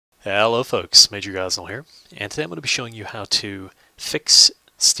Hello folks, Major Gosnell here, and today I'm going to be showing you how to fix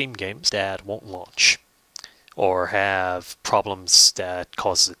Steam games that won't launch or have problems that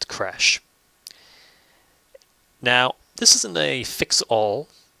causes it to crash. Now, this isn't a fix-all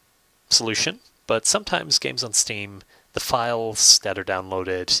solution, but sometimes games on Steam, the files that are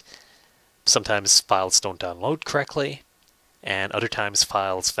downloaded, sometimes files don't download correctly, and other times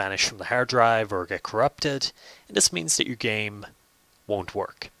files vanish from the hard drive or get corrupted, and this means that your game won't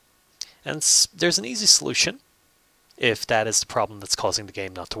work. And there's an easy solution if that is the problem that's causing the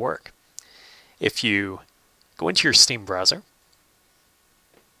game not to work. If you go into your Steam browser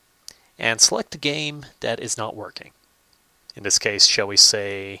and select the game that is not working, in this case, shall we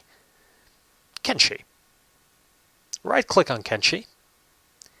say, Kenshi. Right-click on Kenshi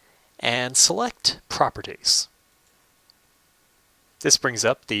and select Properties. This brings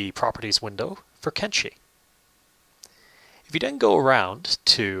up the Properties window for Kenshi. If you then go around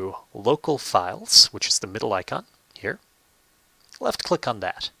to Local Files, which is the middle icon here, left-click on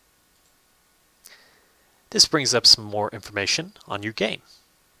that. This brings up some more information on your game.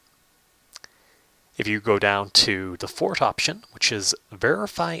 If you go down to the fourth option, which is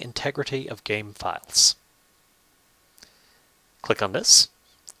Verify Integrity of Game Files, click on this,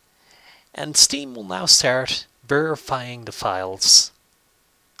 and Steam will now start verifying the files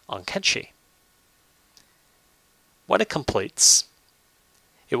on Kenshi. When it completes,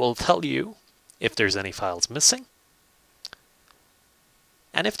 it will tell you if there's any files missing,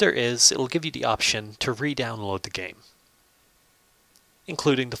 and if there is, it'll give you the option to re-download the game,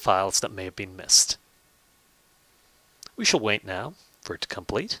 including the files that may have been missed. We shall wait now for it to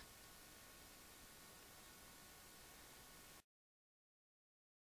complete.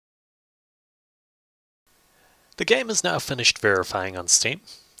 The game is now finished verifying on Steam,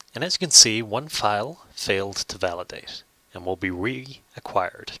 and as you can see, one file failed to validate and will be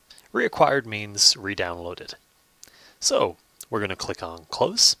reacquired. Reacquired means re-downloaded. So we're going to click on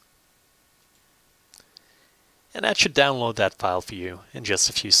Close, and that should download that file for you in just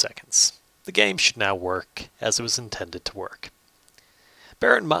a few seconds. The game should now work as it was intended to work.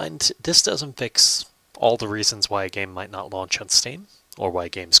 Bear in mind, this doesn't fix all the reasons why a game might not launch on Steam or why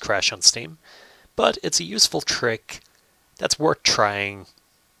games crash on Steam, but it's a useful trick that's worth trying.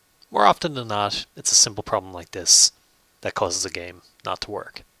 More often than not, it's a simple problem like this that causes a game not to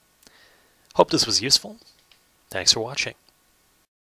work. Hope this was useful. Thanks for watching.